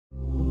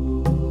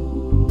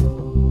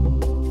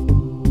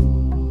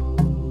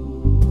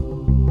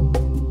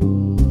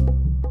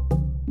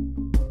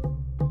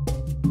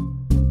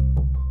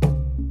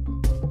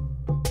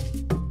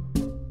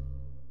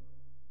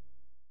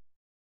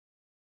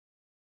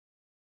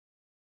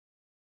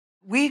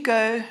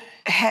WIEGO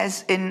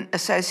has, in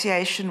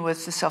association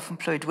with the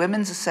Self-Employed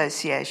Women's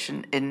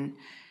Association in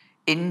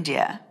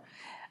India,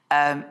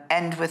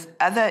 and with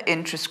other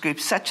interest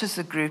groups, such as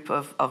the group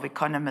of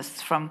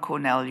economists from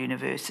Cornell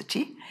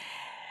University,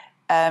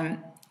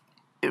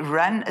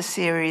 run a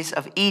series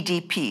of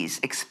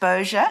EDPs,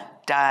 Exposure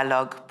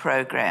Dialogue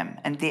Program.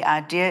 And the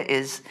idea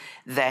is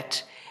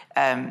that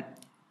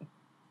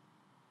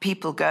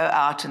people go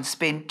out and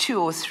spend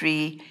 2 or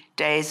 3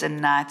 days and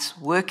nights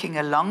working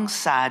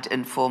alongside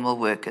informal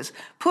workers,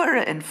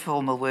 poorer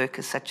informal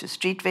workers such as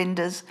street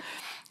vendors,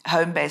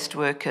 home-based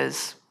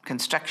workers,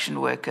 construction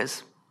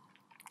workers,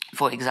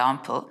 for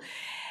example,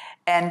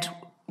 and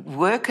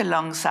work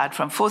alongside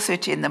from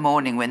 4:30 in the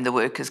morning when the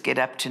workers get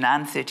up to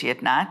 9:30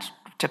 at night,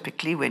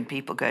 typically when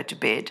people go to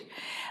bed,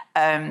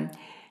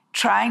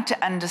 trying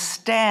to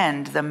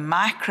understand the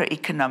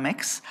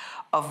microeconomics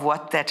of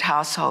what that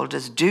household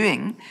is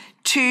doing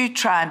to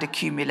try and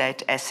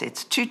accumulate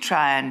assets, to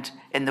try and,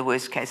 in the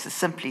worst cases,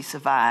 simply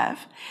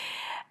survive,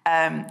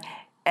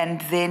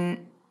 and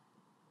then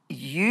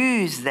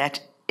use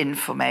that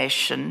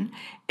information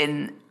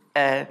in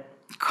a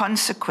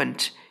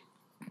consequent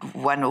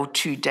 1 or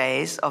 2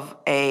 days of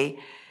a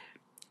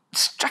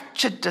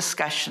structured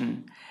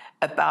discussion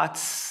about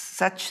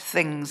such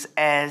things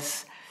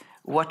as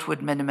what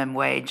would minimum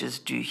wages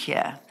do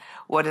here?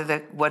 What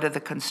are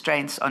the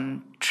constraints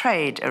on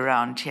trade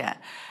around here?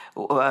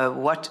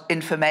 What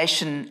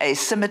information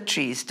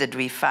asymmetries did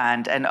we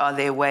find, and are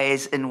there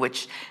ways in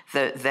which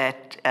the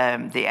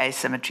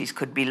asymmetries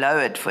could be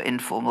lowered for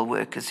informal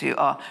workers who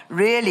are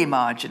really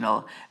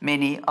marginal?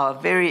 Many are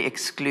very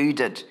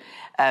excluded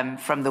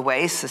from the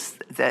way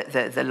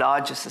the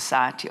larger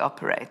society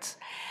operates.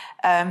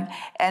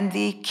 And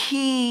the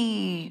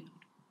key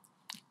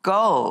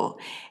goal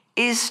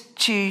is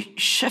to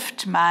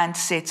shift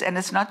mindsets, and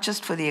it's not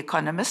just for the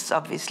economists,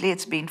 obviously,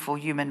 it's been for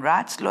human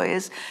rights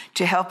lawyers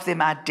to help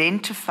them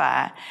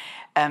identify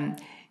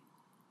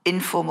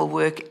informal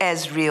work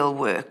as real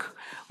work.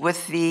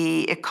 With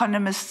the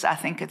economists, I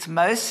think it's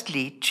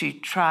mostly to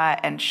try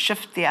and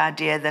shift the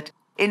idea that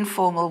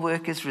informal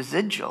work is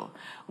residual,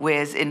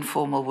 whereas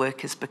informal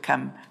work has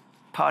become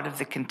part of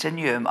the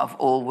continuum of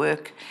all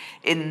work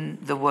in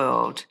the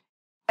world.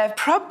 A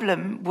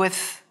problem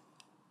with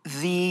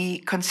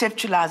the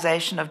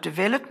conceptualization of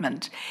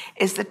development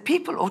is that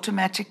people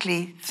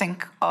automatically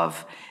think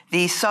of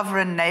the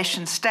sovereign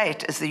nation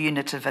state as the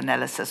unit of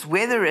analysis,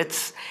 whether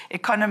it's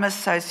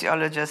economists,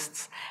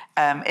 sociologists,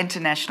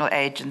 international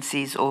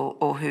agencies,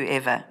 or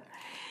whoever.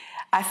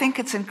 I think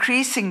it's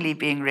increasingly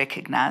being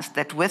recognized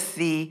that with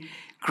the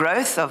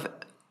growth of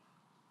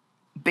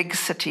big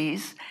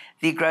cities,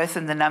 the growth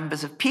in the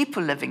numbers of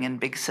people living in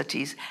big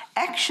cities,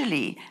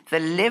 actually the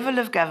level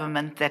of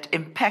government that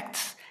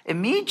impacts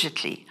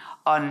immediately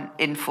on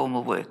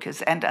informal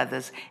workers and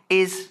others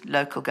is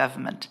local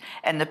government,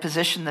 and the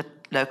position that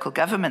local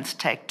governments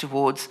take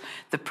towards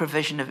the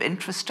provision of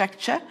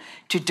infrastructure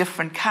to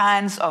different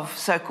kinds of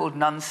so-called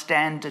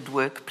non-standard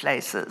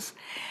workplaces.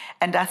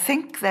 And I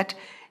think that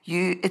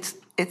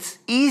it's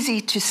easy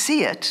to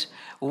see it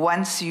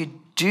once you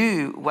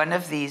do one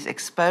of these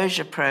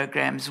exposure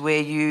programs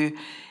where you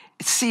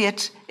see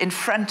it in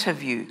front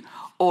of you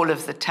all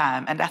of the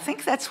time. And I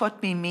think that's what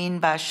we mean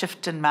by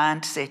shift in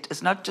mindset.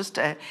 It's not just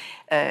a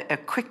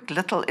quick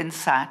little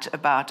insight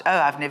about, oh,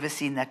 I've never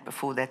seen that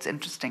before, that's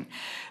interesting,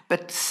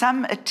 but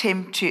some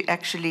attempt to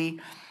actually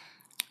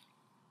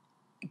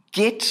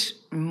get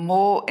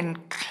more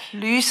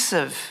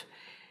inclusive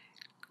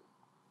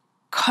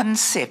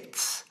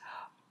concepts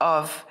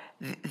of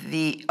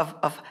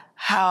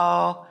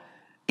how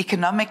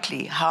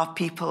economically, how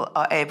people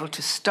are able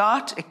to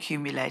start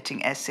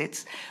accumulating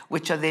assets,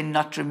 which are then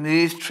not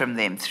removed from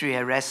them through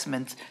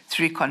harassment,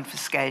 through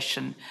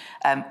confiscation,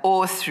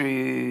 or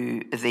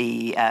through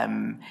the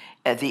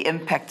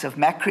impact of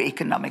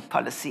macroeconomic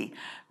policy.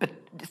 But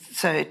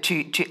so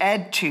to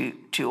add to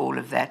all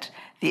of that,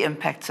 the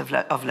impacts of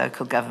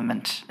local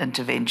government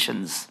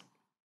interventions.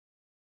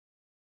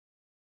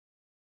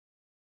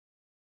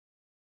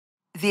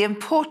 The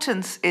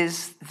importance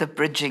is the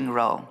bridging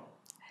role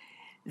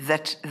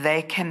that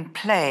they can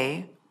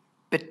play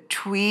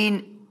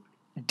between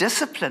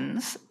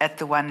disciplines at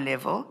the one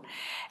level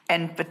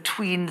and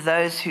between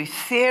those who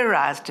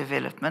theorize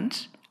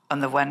development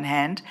on the one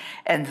hand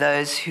and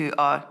those who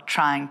are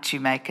trying to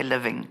make a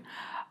living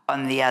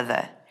on the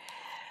other.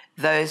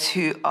 Those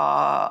who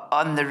are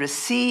on the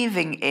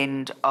receiving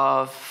end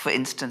of, for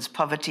instance,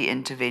 poverty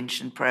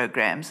intervention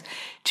programs,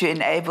 to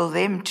enable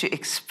them to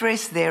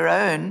express their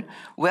own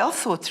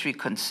well-thought-through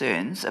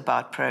concerns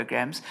about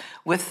programs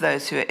with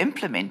those who are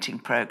implementing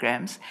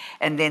programs.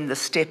 And then the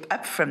step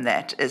up from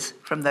that is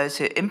from those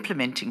who are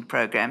implementing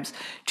programs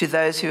to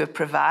those who are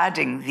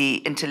providing the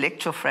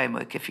intellectual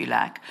framework, if you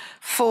like,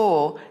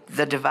 for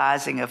the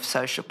devising of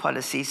social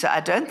policy. So I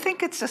don't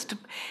think it's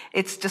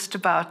just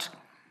about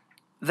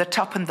the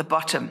top and the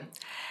bottom.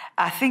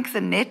 I think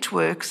the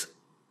networks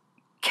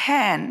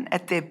can,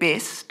 at their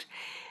best,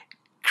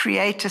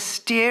 create a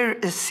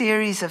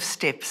series of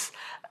steps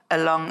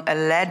along a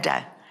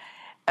ladder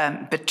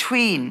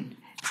between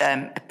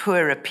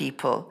poorer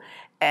people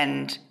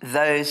and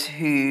those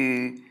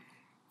who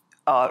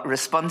are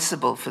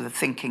responsible for the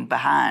thinking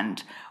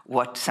behind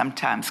what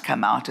sometimes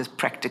come out as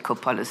practical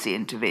policy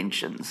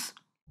interventions.